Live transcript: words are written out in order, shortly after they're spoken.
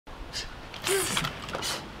Hello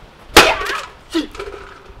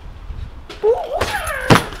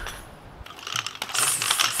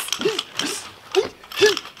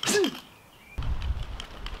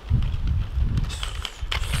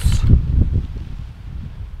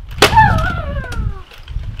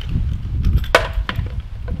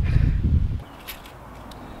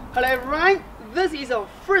everyone, this is our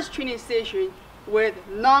first training session with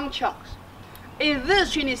Nunchucks. In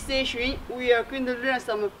this training session, we are going to learn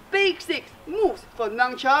some basic moves for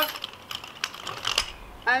Nunchucks,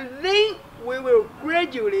 and then we will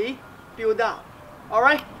gradually build up.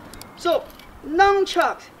 Alright? So,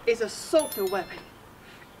 Nunchucks is a soft weapon.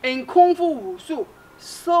 In Kung Fu Wushu,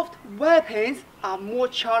 soft weapons are more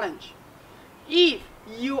challenging. If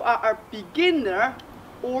you are a beginner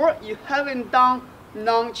or you haven't done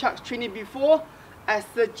Nunchucks training before, I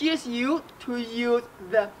suggest you to use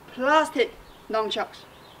the plastic Nunchucks.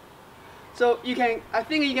 So I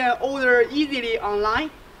think you can order easily online.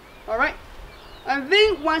 Alright? And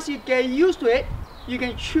then once you get used to it, you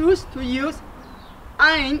can choose to use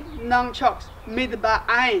iron Nunchucks made by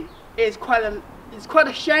iron. It's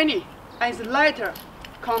quite shiny and it's lighter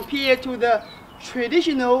compared to the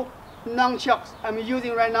traditional Nunchucks I'm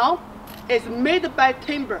using right now. It's made by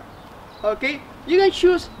timber. Okay? You can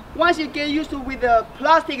choose, once you get used to with the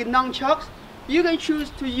plastic Nunchucks, you can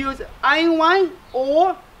choose to use iron one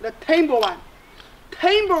or the timber one.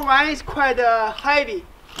 Timber one is quite heavy,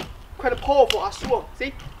 quite powerful as well.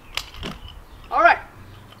 See? Alright,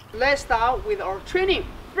 let's start with our training.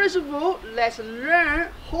 First of all, let's learn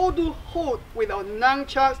how to hold with our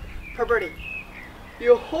Nunchucks properly.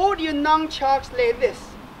 You hold your Nunchucks like this.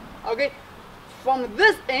 Okay? From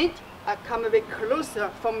this end, I come a bit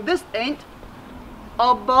closer. From this end,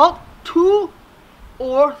 about 2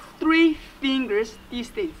 or 3 fingers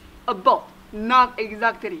distance. About, not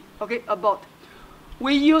exactly. Okay, about.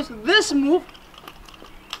 We use this move.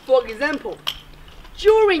 For example,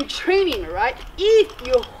 during training, right? If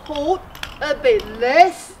you hold a bit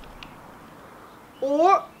less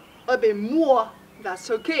or a bit more, that's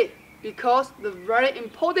okay. Because the very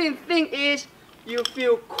important thing is you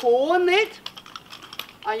feel coordinated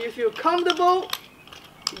and you feel comfortable.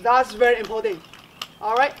 That's very important.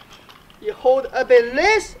 Alright? You hold a bit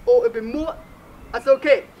less or a bit more, that's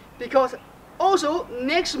okay. Because also,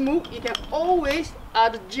 next move, you can always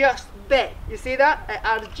adjust back. You see that?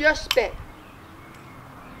 I adjust back.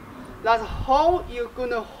 That's how you're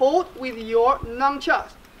gonna hold with your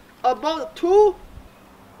Nunchucks. About 2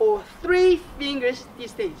 or 3 fingers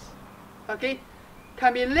distance. Okay?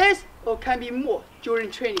 Can be less or can be more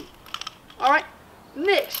during training. Alright?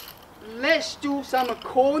 Next, let's do some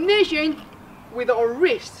coordination with our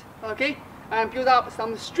wrist. Okay? And build up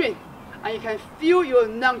some strength. And you can feel your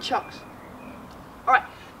Nunchucks. Alright,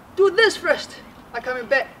 do this first. I'm coming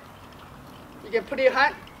back. You can put your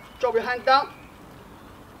hand, drop your hand down.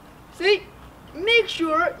 See? Make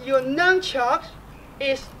sure your Nunchucks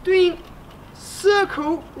is doing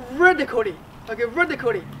circle vertically. Okay,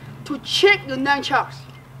 vertically. To check your Nunchucks,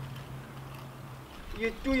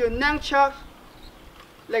 you do your Nunchucks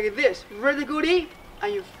like this, vertically,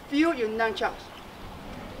 and you feel your Nunchucks.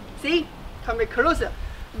 See? Come a bit closer.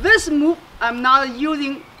 This move I'm not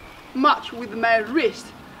using much with my wrist.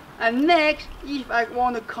 And next, if I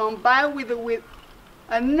want to combine with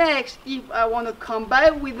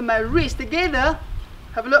my wrist together,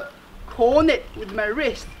 have a look, coordinate with my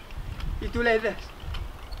wrist. You do like this.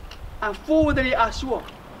 And forwardly as well.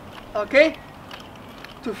 Okay?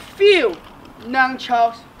 To feel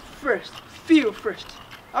Nunchucks first. Feel first.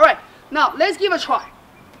 Alright, now let's give a try.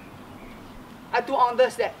 I do on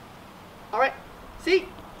this side. Alright? See?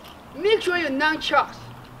 Make sure your Nunchucks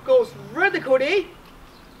goes vertically,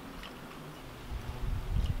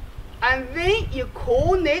 and then you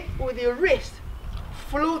coordinate with your wrist.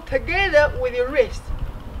 Flow together with your wrist.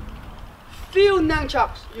 Feel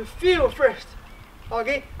Nunchucks. You feel first.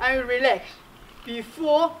 Okay? And you relax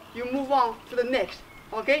before you move on to the next.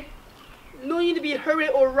 Okay? No need to be hurry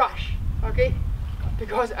or rush. Okay?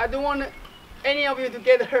 Because I don't want any of you to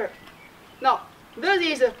get hurt. Now,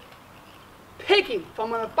 this is picking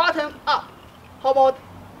from the bottom up. How about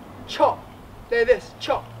chop? Like this,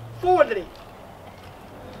 chop. Forwardly.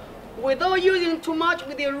 Without using too much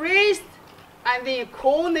with your wrist, and then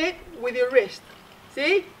coordinate with your wrist.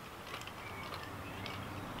 See?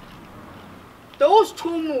 Those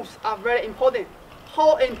 2 moves are very important.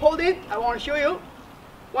 How important, I want to show you.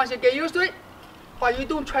 Once you get used to it, but you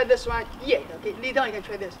don't try this one yet. Okay, later on you can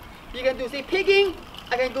try this. You can do, say, picking.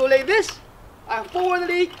 I can go like this. And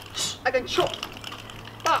forwardly, I can chop.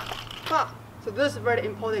 Bah, bah. So this is very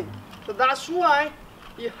important. So that's why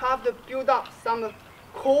you have to build up some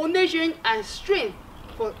coordination and strength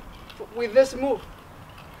with this move.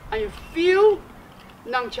 And you feel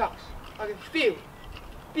nunchucks. Okay, feel.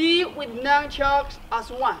 Be with nunchucks as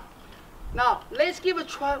one. Now, let's give a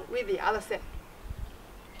try with the other set.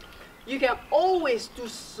 You can always do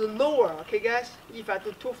slower, okay guys? If I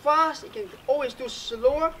do too fast, you can always do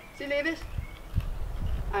slower. See like this?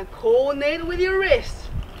 And coordinate with your wrist.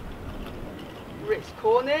 Wrist,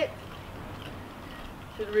 coordinate.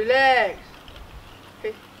 Should relax.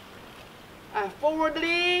 Okay. And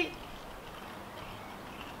forwardly.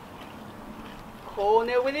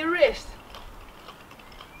 Coordinate with your wrist.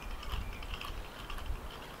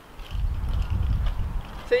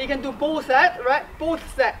 So you can do both sides, right?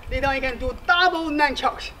 Both sides. Later you can do double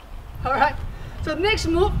nunchucks. Alright? So next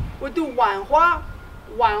move, we'll do wan hua.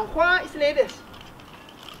 Wan hua is like this.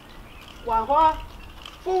 Wan hua.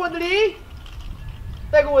 Forwardly.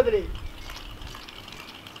 Backwardly.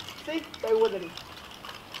 See? Backwardly.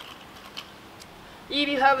 If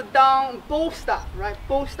you have done both stuff, right?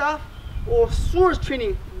 Both stuff or sword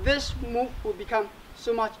training, this move will become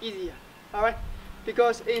so much easier. Alright?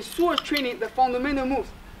 Because in sword training, the fundamental moves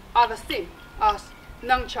are the same as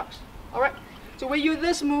nunchucks. Alright? So we use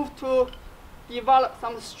this move to develop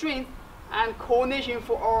some strength and coordination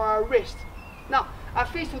for our wrist. Now, I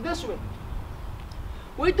face you this way.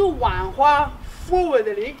 We do wan hua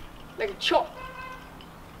forwardly, like a chop.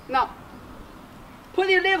 Now, put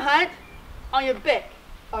your left hand on your back,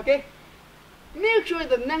 okay? Make sure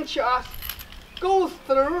the nunchucks go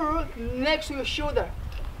through next to your shoulder.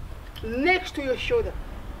 Next to your shoulder.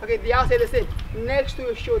 Okay, the other side is the same. Next to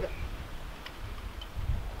your shoulder.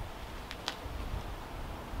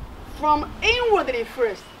 From inwardly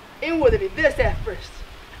first. Inwardly, this side first.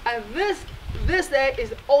 And this side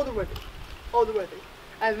is outwardly. Outwardly.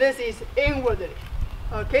 And this is inwardly.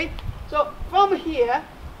 Okay? So from here,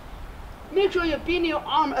 make sure you bend your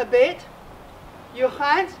arm a bit. Your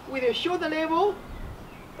hands with your shoulder level.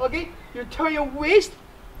 Okay? You turn your waist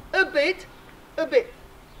a bit. A bit.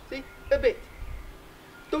 See? A bit.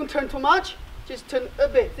 Don't turn too much, just turn a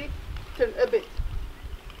bit, see? Turn a bit.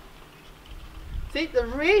 See, the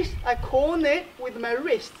wrist, I coordinate with my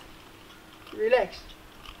wrist. Relax.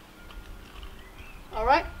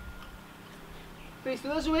 Alright? Face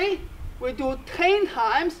this way, we do 10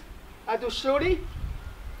 times. I do slowly.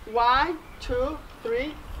 1, 2,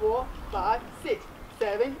 3, 4, 5, 6,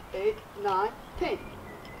 7, 8, 9, 10.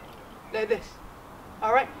 Like this.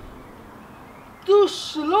 Alright? Do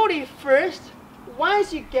slowly first.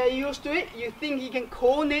 Once you get used to it, you think you can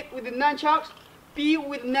coordinate with the nunchucks, be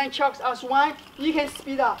with nunchucks as one, you can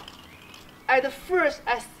speed up. At first,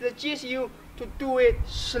 I suggest you to do it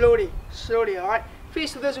slowly, alright?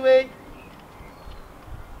 Face this way.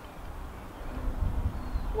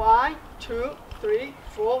 1, 2, 3,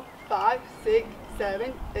 4, 5, 6,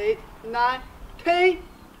 7, 8, 9, 10.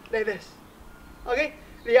 Like this. Okay?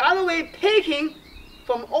 The other way, picking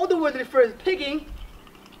from outwardly first, picking,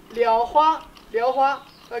 撩花.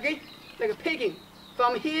 Okay, like a picking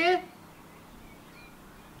from here.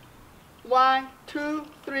 1, 2,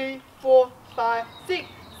 3, 4, 5, 6,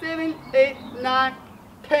 7, 8, 9,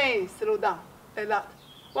 10. Slow down like that.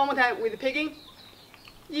 One more time with picking.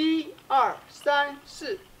 1, 2,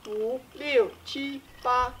 3, 4, 5, 6, 7, 8,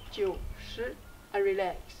 9, 10. And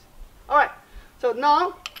relax. Alright, so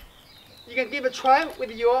now you can give a try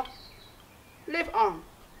with your left arm.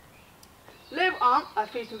 Left arm, I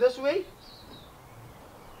face you this way.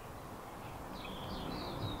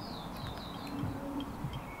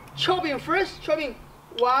 Chopping first, chopping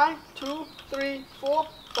 1, 2, 3, 4,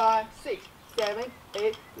 5, 6, 7,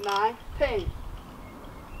 8, 9, 10.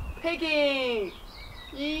 Picking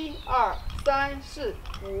 1, 2, 3, 4, 5, 6,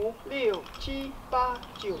 7, 8, 9,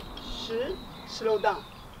 10. Slow down.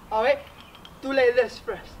 Alright? Do like this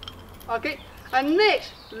first. Okay? And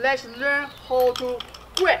next, let's learn how to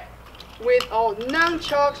grab with our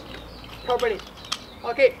nunchucks properly.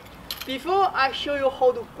 Okay? Before I show you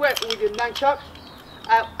how to grab with your nunchucks,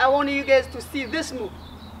 I want you guys to see this move.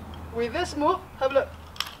 With this move, have a look.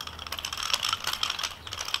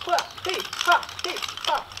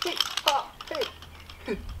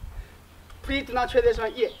 Please do not try this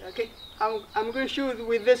one yet, okay? I'm going to show you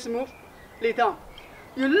with this move later on.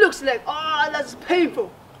 You look like, oh, that's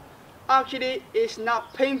painful. Actually, it's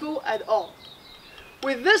not painful at all.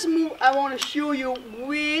 With this move, I want to show you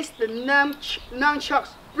with the nunchucks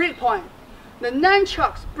break point. The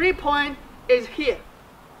nunchucks break point is here.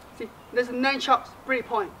 See, this is nunchucks break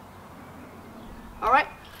point. Alright?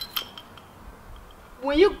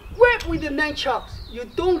 When you grab with the nunchucks, you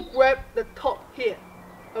don't grab the top here.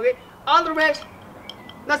 Okay? Otherwise,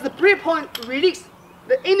 that's the break point release,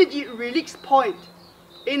 the energy release point.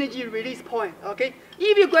 energy release point. Okay,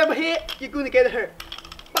 if you grab here, you're going to get hurt.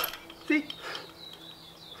 See,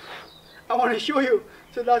 I want to show you.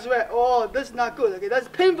 So that's why. Oh, that's not good. Okay, that's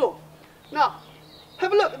painful. Now,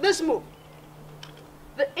 have a look at this move.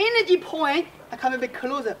 The energy point, I come a bit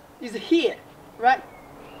closer, is here, right?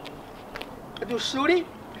 I do slowly.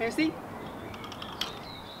 Can you see?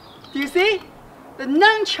 Do you see? The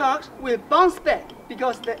nunchucks will bounce back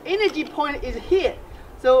because the energy point is here.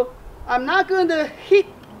 So I'm not going to hit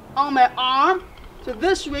on my arm. So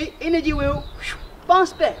this way, energy will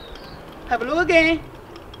bounce back. Have a look again.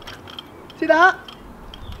 See that?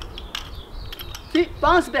 See,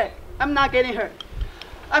 bounce back. I'm not getting hurt.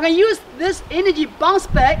 I can use this energy bounce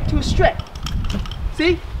back to stretch.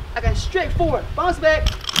 See? I can stretch forward, bounce back,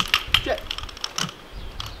 stretch.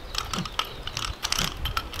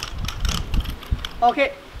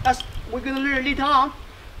 Okay, that's we're gonna learn later on.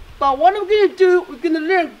 But what we're gonna do, we're gonna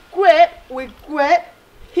learn grab. We grab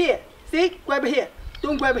here. See? Grab here.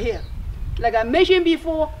 Don't grab here. Like I mentioned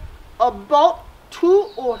before, about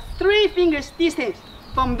 2 or 3 fingers distance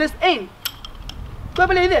from this end.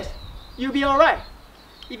 Grab it like this. You'll be alright.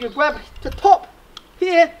 If you grab the top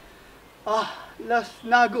here, that's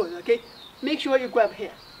not good, okay? Make sure you grab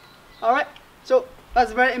here. Alright? So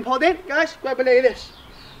that's very important, guys. Grab it like this.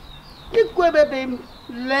 You grab a bit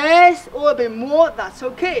less or a bit more, that's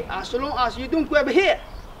okay. As long as you don't grab here.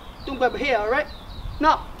 Don't grab here, alright?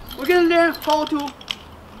 Now, we're gonna learn how to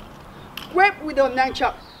grab with the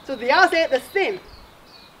nunchuck. So the other side, the same.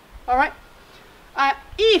 Alright?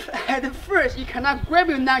 If at the first you cannot grab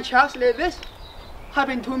your nunchucks like this,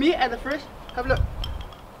 happened to me at the first, have a look.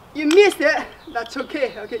 You missed it, that's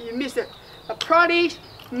okay, okay, you missed it. But practice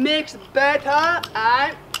makes better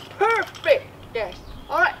and perfect. Yes.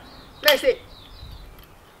 Alright, let's see.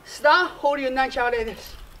 Start holding your nunchuck like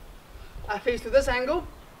this. I face to this angle.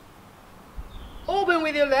 Open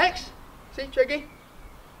with your legs. See, try again.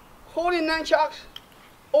 Hold your nunchucks.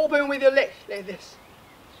 Open with your legs like this.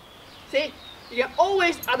 See, you can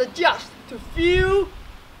always adjust to feel.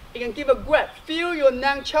 You can give a grab. Feel your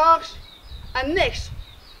nunchucks. And next,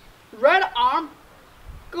 right arm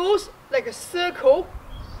goes like a circle.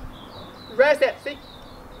 Right step, see?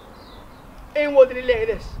 Inwardly like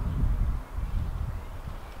this.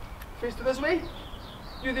 Face to this way.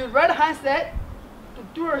 Use the right hand side to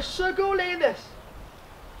do a circle like this.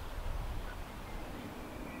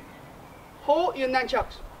 Hold your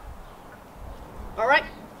nunchucks. Alright?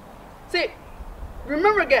 See,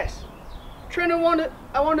 remember guys, I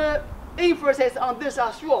want to emphasize on this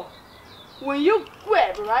as well. When you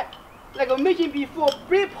grab, right, like I mentioned before,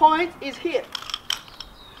 break point is here.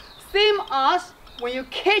 Same as when you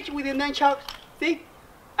catch with your nunchucks, see,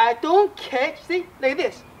 I don't catch, see, like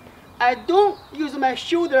this. I don't use my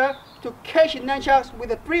shoulder to catch nunchucks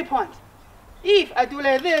with a break point. If I do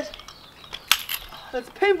like this, that's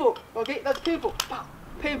painful, okay, that's painful, pop,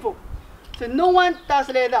 painful. So no one does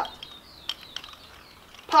like that.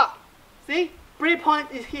 Pop, see, break point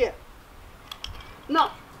is here.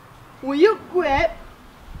 Now, when you grab,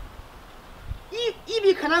 if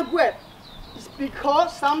you cannot grab, it's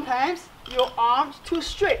because sometimes your arm's too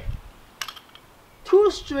straight. Too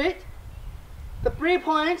straight, the break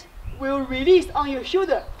point will release on your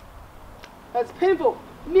shoulder. That's painful.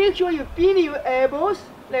 Make sure you bend your elbows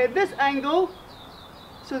like this angle.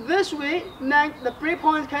 So this way, now the break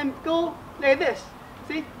point can go like this.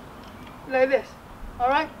 See? Like this.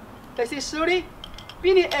 Alright? Let's see slowly.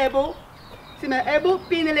 Bend your elbow. See my elbow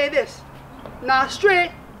bending like this. Now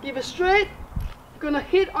straight. If it's straight, you're gonna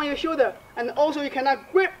hit on your shoulder. And also you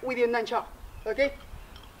cannot grip with your nunchuck. Okay?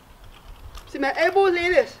 See my elbow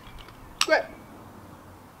like this. Grip.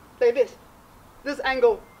 Like this. This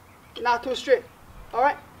angle. Not too straight.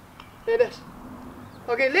 Alright? Like this.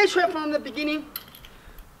 Okay, let's try from the beginning.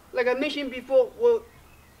 Like I mentioned before, we'll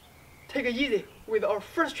take it easy with our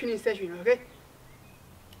first training session, okay?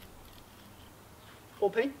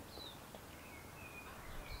 Open.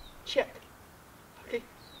 Check. Okay?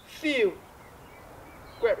 Feel.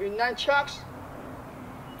 Grab your nunchucks.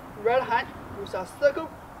 Right hand, use a circle.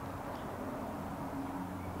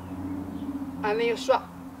 And then you swap.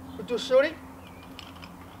 You do slowly.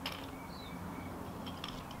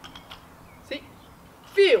 See?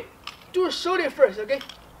 Feel. Do it slowly first, okay?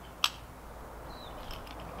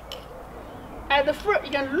 At the first,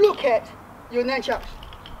 you can look at your nunchucks.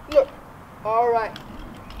 Look. Alright.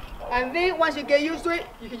 And then once you get used to it,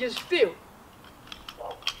 you can just feel.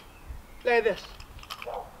 Like this.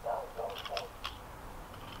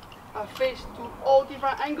 I face to all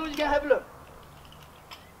different angles, you can have a look.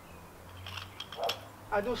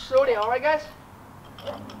 I do slowly, alright guys?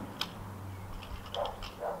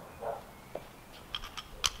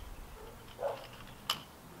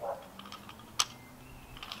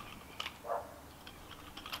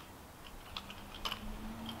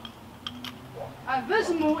 And this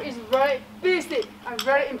move is very basic and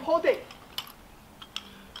very important.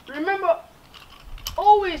 Remember,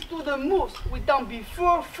 always do the moves we done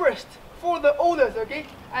before first for the orders, okay?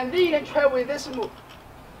 And then you can try with this move.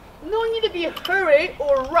 No need to be hurry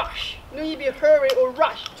or rush. No need to be hurry or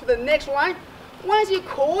rush to the next one. Once you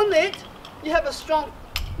coordinate, you have a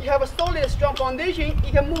solid, strong foundation.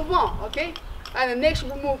 You can move on, okay? And the next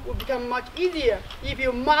move will become much easier if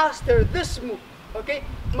you master this move, okay?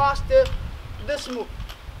 Master this move,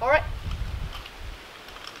 all right?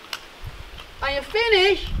 And you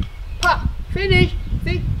finish, pop, finish.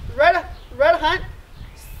 See, right hand,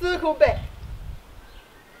 circle back,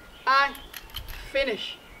 and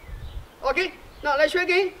finish. Okay, now let's try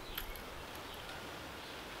again.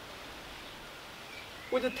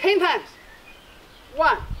 We'll do 10 times.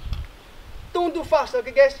 1. Don't do fast,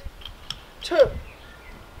 okay guys? 2,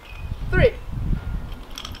 3,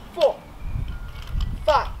 4,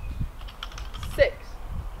 5, 6,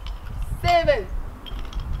 7,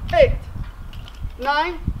 8,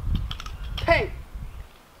 9, 10.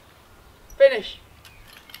 Finish.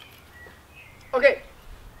 Okay,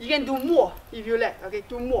 you can do more if you like. Okay,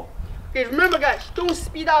 do more. Okay, remember guys, don't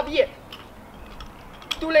speed up yet.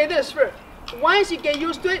 Do like this first. Once you get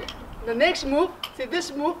used to it, the next move, see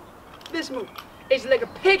this move, it's like a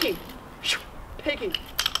picking. Picking.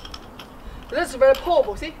 This is very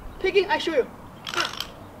powerful. See, picking. I show you. Pop,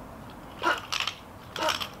 pop,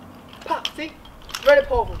 pop, pop. See, very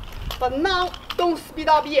powerful. But now, don't speed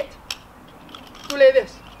up yet. Do like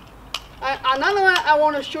this. And another one I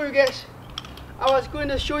want to show you guys. I was going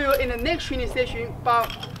to show you in the next training session, but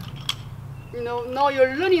now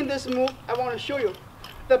you're learning this move. I want to show you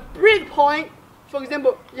the break point. For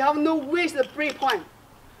example, you have no waste the break point.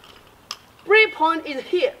 Break point is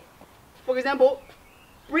here. For example,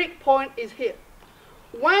 break point is here.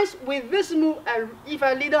 Once with this move, if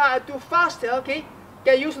I later I do faster, okay,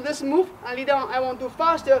 get used to this move, and later on I want to do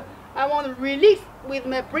faster. I want to release with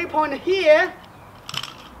my break point here.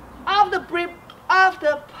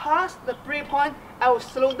 After pass the break point, I will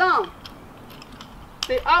slow down.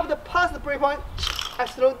 See, after pass the break point, I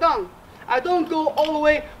slow down. I don't go all the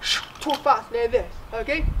way too fast like this.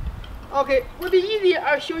 Okay? Okay, will be easier.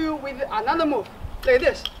 I'll show you with another move like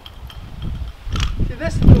this. See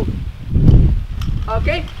this move.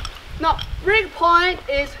 Okay? Now break point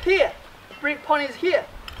is here. Break point is here.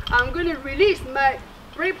 I'm going to release my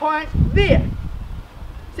break point there.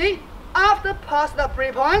 See? After pass the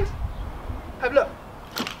break point, have a look.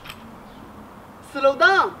 Slow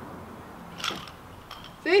down.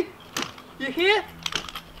 See? You hear?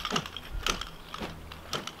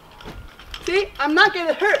 See? I'm not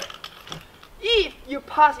getting hurt. If you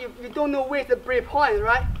pass, you don't know where's the break point,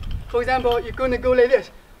 right? For example, you're going to go like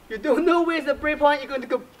this. You don't know where's the break point, you're going to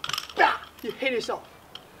go, bah, you hit yourself.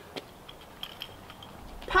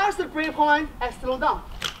 Pass the break point and slow down.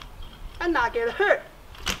 And not get hurt.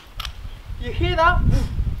 You hear that?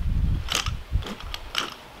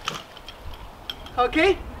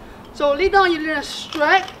 Okay? So later on you learn a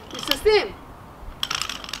strike, it's the same.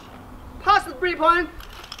 Pass the break point,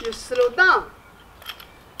 you slow down.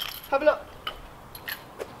 Have a look.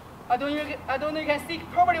 I don't know if you can see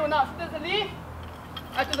properly or not. There's a leaf.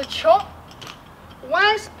 I do the chop.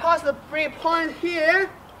 Once past the break point here,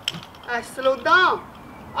 I slow down.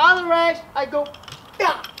 Otherwise, I go,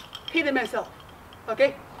 yeah, hit myself.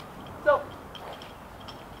 Okay? So,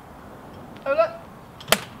 have a look.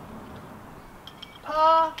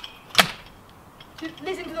 Pa.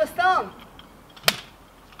 Listen to the sound.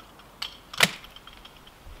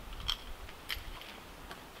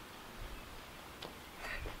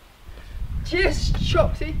 Just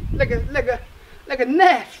chop, see, like a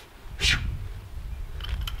knife.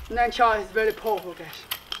 Nunchuck is very powerful, guys.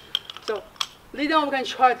 So later on we can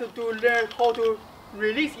try to learn how to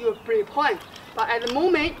release your break point. But at the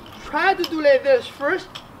moment, try to do like this first,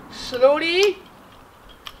 slowly.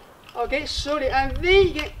 Okay, slowly, and then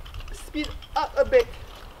you can speed up a bit.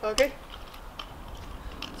 Okay.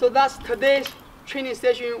 So that's today's training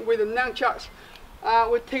session with the nunchucks.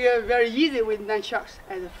 We'll take it very easy with nunchucks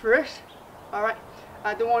at first. Alright,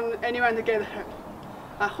 I don't want anyone to get hurt.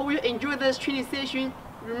 I hope you enjoyed this training session.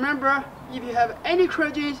 Remember, if you have any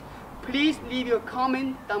questions, please leave your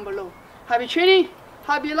comment down below. Happy training,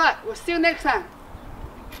 happy life. We'll see you next time.